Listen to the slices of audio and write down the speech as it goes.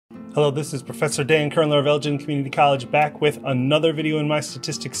Hello, this is Professor Dan Kernler of Elgin Community College back with another video in my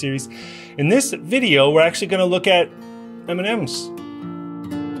statistics series. In this video, we're actually going to look at M&Ms.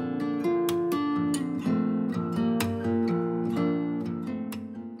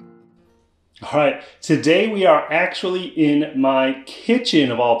 All right, today we are actually in my kitchen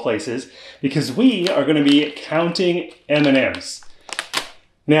of all places because we are going to be counting M&Ms.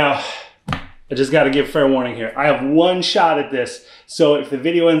 Now, I just got to give fair warning here. I have one shot at this, so if the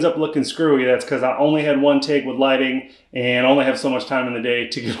video ends up looking screwy, that's because I only had one take with lighting and only have so much time in the day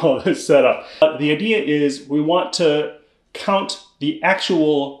to get all this set up. But the idea is we want to count the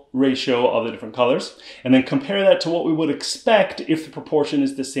actual ratio of the different colors and then compare that to what we would expect if the proportion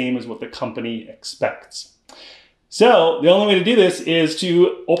is the same as what the company expects. So the only way to do this is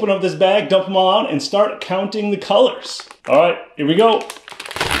to open up this bag, dump them all out, and start counting the colors. All right, here we go.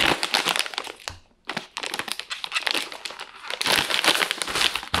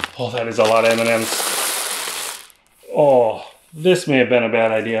 Oh, that is a lot of M&Ms. Oh, this may have been a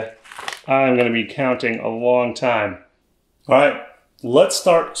bad idea. I'm going to be counting a long time. All right, let's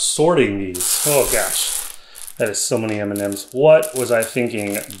start sorting these. Oh gosh, that is so many M&Ms. What was I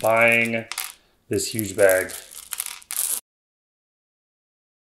thinking buying this huge bag?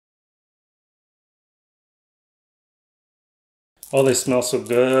 Oh, they smell so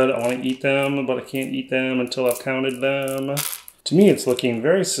good. I want to eat them, but I can't eat them until I've counted them. To me, it's looking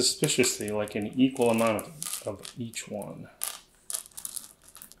very suspiciously like an equal amount of each one.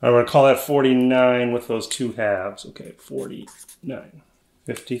 I'm going to call that 49 with those two halves. Okay, 49.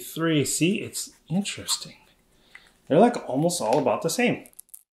 53. See, it's interesting. They're like almost all about the same.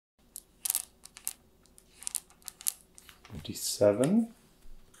 57.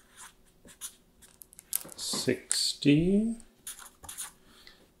 60.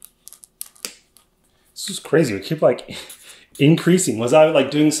 This is crazy. We keep like increasing. Was I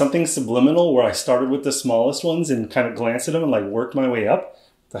like doing something subliminal where I started with the smallest ones and kind of glanced at them and like worked my way up?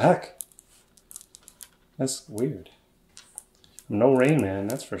 The heck? That's weird. No Rain Man,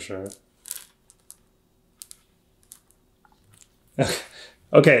 that's for sure.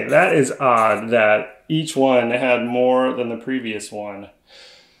 Okay, that is odd that each one had more than the previous one.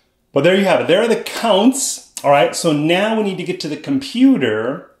 But there you have it. There are the counts. All right, so now we need to get to the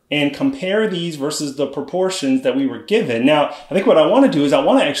computer and compare these versus the proportions that we were given. Now, I think what I want to do is I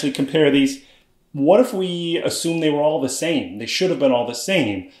want to actually compare these. What if we assume they were all the same? They should have been all the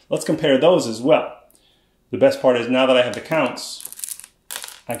same. Let's compare those as well. The best part is now that I have the counts,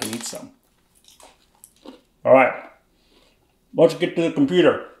 I can eat some. All right, let's get to the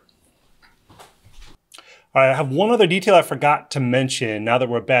computer. All right, I have one other detail I forgot to mention now that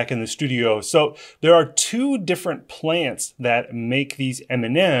we're back in the studio. So there are two different plants that make these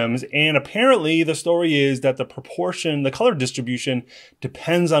M&Ms, and apparently the story is that the proportion, the color distribution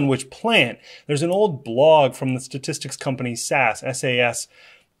depends on which plant. There's an old blog from the statistics company SAS, S-A-S,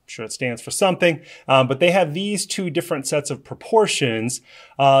 I'm sure it stands for something, but they have these two different sets of proportions.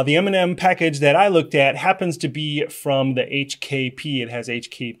 The M&M package that I looked at happens to be from the HKP. It has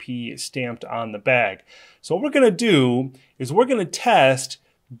HKP stamped on the bag. So what we're going to do is we're going to test,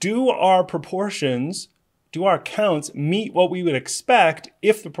 do our proportions, do our counts meet what we would expect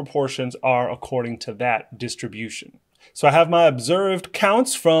if the proportions are according to that distribution. So I have my observed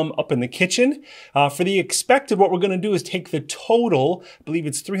counts from up in the kitchen. For the expected, what we're going to do is take the total, I believe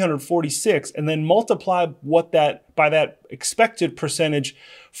it's 346, and then multiply by that expected percentage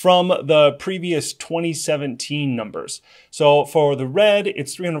from the previous 2017 numbers. So for the red,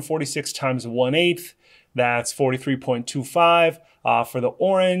 it's 346 times 1/8. That's 43.25. For the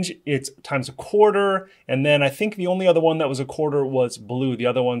orange, it's times a quarter. And then I think the only other one that was a quarter was blue. The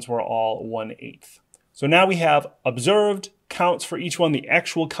other ones were all 1/8. So now we have observed counts for each one, the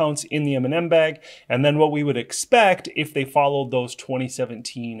actual counts in the M&M bag, and then what we would expect if they followed those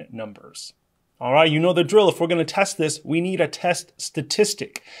 2017 numbers. All right, you know the drill. If we're going to test this, we need a test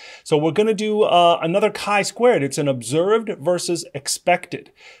statistic. So we're going to do another chi-squared. It's an observed versus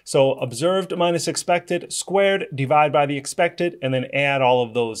expected. So observed minus expected squared, divide by the expected, and then add all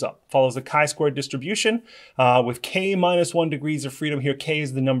of those up. Follows the chi-squared distribution with k minus 1 degrees of freedom. Here, k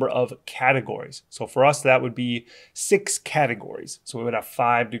is the number of categories. So for us, that would be 6 categories. So we would have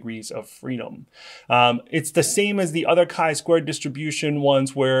 5 degrees of freedom. It's the same as the other chi-squared distribution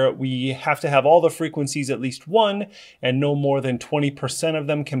ones where we have to have all the frequencies at least 1, and no more than 20% of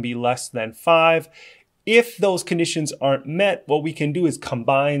them can be less than 5. If those conditions aren't met, what we can do is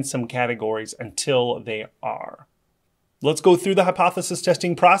combine some categories until they are. Let's go through the hypothesis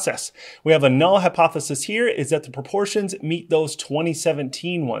testing process. We have a null hypothesis here is that the proportions meet those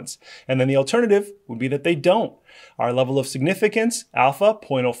 2017 ones. And then the alternative would be that they don't. Our level of significance, alpha,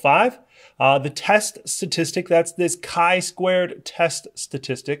 0.05. The test statistic, that's this chi-squared test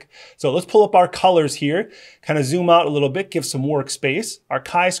statistic. So let's pull up our colors here, kind of zoom out a little bit, give some workspace. Our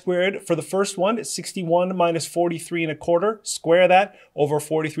chi-squared for the first one is 61 minus 43 and a quarter. Square that over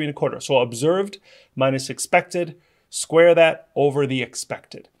 43 and a quarter. So observed minus expected. Square that over the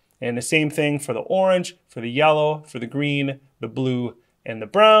expected. And the same thing for the orange, for the yellow, for the green, the blue, and the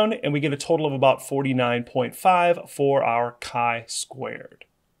brown. And we get a total of about 49.5 for our chi-squared.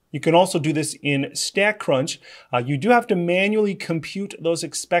 You can also do this in StatCrunch. You do have to manually compute those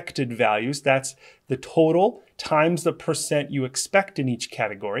expected values. That's the total times the percent you expect in each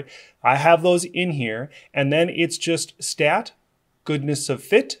category. I have those in here. And then it's just stat, goodness of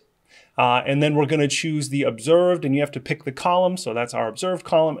fit. And then we're going to choose the observed, and you have to pick the column. So that's our observed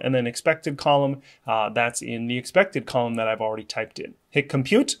column, and then expected column. That's in the expected column that I've already typed in. Hit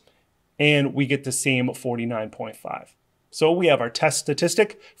compute, and we get the same 49.5. So we have our test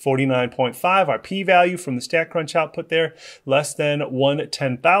statistic, 49.5, our p-value from the StatCrunch output there, less than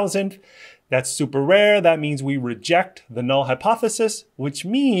 1/10,000. That's super rare. That means we reject the null hypothesis, which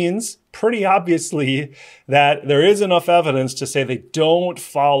means pretty obviously that there is enough evidence to say they don't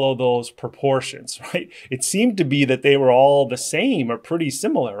follow those proportions, right? It seemed to be that they were all the same or pretty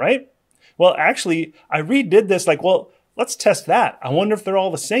similar, right? Well, actually, I redid this like, well, let's test that. I wonder if they're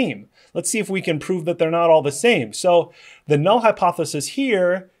all the same. Let's see if we can prove that they're not all the same. So the null hypothesis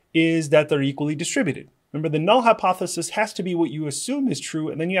here is that they're equally distributed. Remember, the null hypothesis has to be what you assume is true,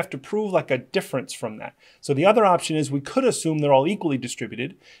 and then you have to prove like a difference from that. So the other option is we could assume they're all equally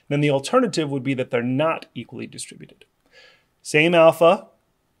distributed. Then the alternative would be that they're not equally distributed. Same alpha.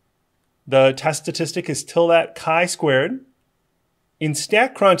 The test statistic is still that chi-squared. In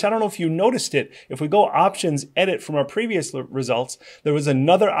StatCrunch, I don't know if you noticed it, if we go options edit from our previous results, there was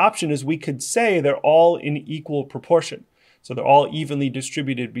another option as we could say they're all in equal proportion. So they're all evenly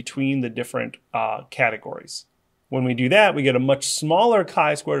distributed between the different categories. When we do that, we get a much smaller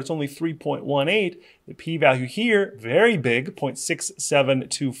chi-squared. It's only 3.18. The p-value here, very big,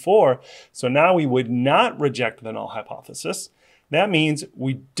 0.6724. So now we would not reject the null hypothesis. That means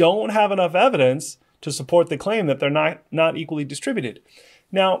we don't have enough evidence to support the claim that they're not equally distributed.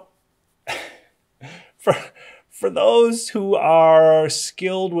 Now, for those who are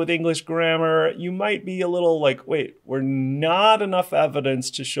skilled with English grammar, you might be a little like, wait, we're not enough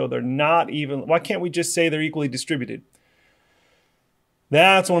evidence to show they're not even, why can't we just say they're equally distributed?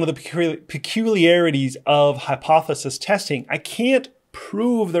 That's one of the peculiarities of hypothesis testing. I can't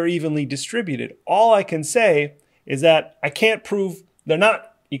prove they're evenly distributed. All I can say is that I can't prove they're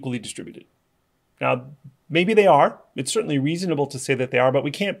not equally distributed. Now, maybe they are. It's certainly reasonable to say that they are, but we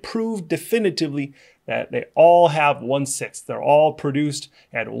can't prove definitively that they all have 1/6. They're all produced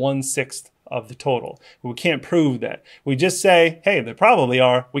at 1/6 of the total. We can't prove that. We just say, hey, they probably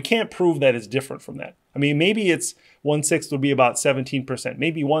are. We can't prove that it's different from that. I mean, maybe it's 1/6 would be about 17%.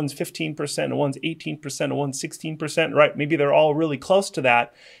 Maybe one's 15% and one's 18% and one's 16%, right? Maybe they're all really close to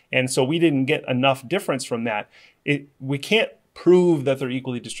that. And so we didn't get enough difference from that. We can't prove that they're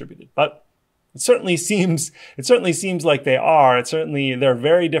equally distributed, but it certainly seems like they are. They're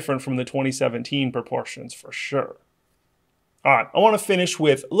very different from the 2017 proportions for sure. All right, I want to finish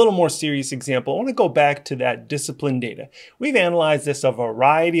with a little more serious example. I want to go back to that discipline data. We've analyzed this a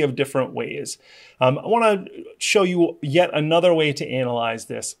variety of different ways. I want to show you yet another way to analyze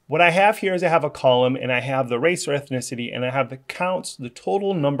this. What I have here is I have a column and I have the race or ethnicity and I have the counts, the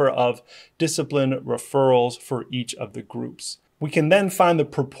total number of discipline referrals for each of the groups. We can then find the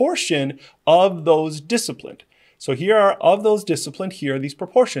proportion of those disciplined. So here are, of those disciplined, here are these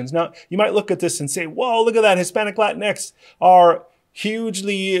proportions. Now, you might look at this and say, whoa, look at that, Hispanic Latinx are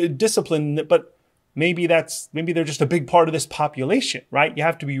hugely disciplined, but maybe they're just a big part of this population, right? You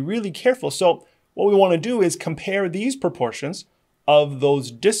have to be really careful. So what we want to do is compare these proportions of those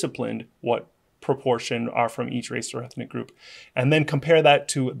disciplined, what proportion are from each race or ethnic group, and then compare that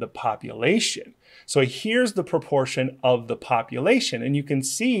to the population. So here's the proportion of the population, and you can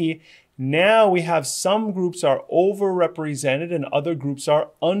see now we have some groups are overrepresented and other groups are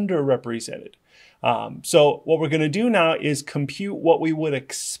underrepresented. So what we're going to do now is compute what we would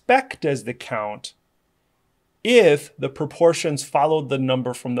expect as the count if the proportions followed the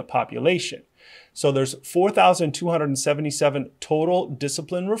number from the population. So there's 4,277 total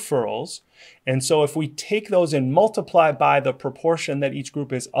discipline referrals. And so if we take those and multiply by the proportion that each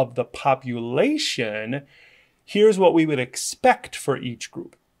group is of the population, here's what we would expect for each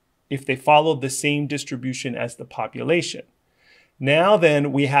group. if they followed the same distribution as the population. Now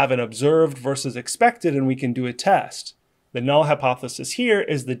then, we have an observed versus expected, and we can do a test. The null hypothesis here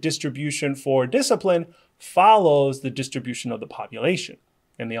is the distribution for discipline follows the distribution of the population.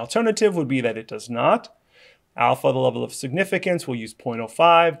 And the alternative would be that it does not. Alpha, the level of significance, we'll use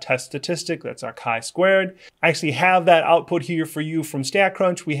 0.05, test statistic, that's our chi-squared. I actually have that output here for you from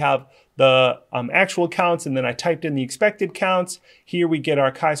StatCrunch. We have the actual counts, and then I typed in the expected counts. Here we get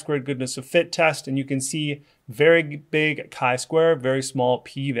our chi-squared goodness of fit test, and you can see very big chi-squared, very small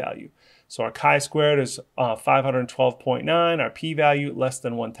p-value. So our chi-squared is 512.9, our p-value less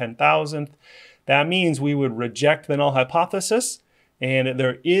than 1/10,000th. That means we would reject the null hypothesis, and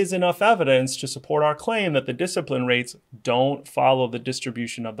there is enough evidence to support our claim that the discipline rates don't follow the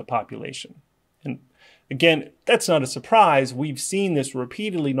distribution of the population. And again, that's not a surprise. We've seen this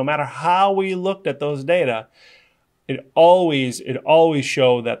repeatedly. No matter how we looked at those data, it always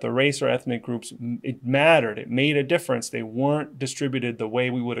showed that the race or ethnic groups, it mattered. It made a difference. They weren't distributed the way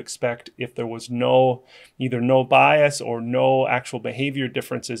we would expect if there was either no bias or no actual behavior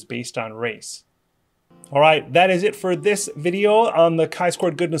differences based on race. All right, that is it for this video on the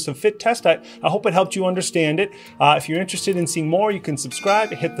chi-squared goodness of fit test. I hope it helped you understand it. If you're interested in seeing more, you can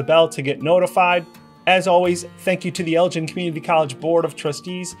subscribe, hit the bell to get notified. As always, thank you to the Elgin Community College Board of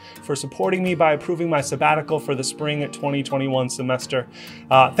Trustees for supporting me by approving my sabbatical for the spring 2021 semester.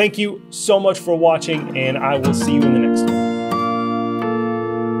 Thank you so much for watching, and I will see you in the next one.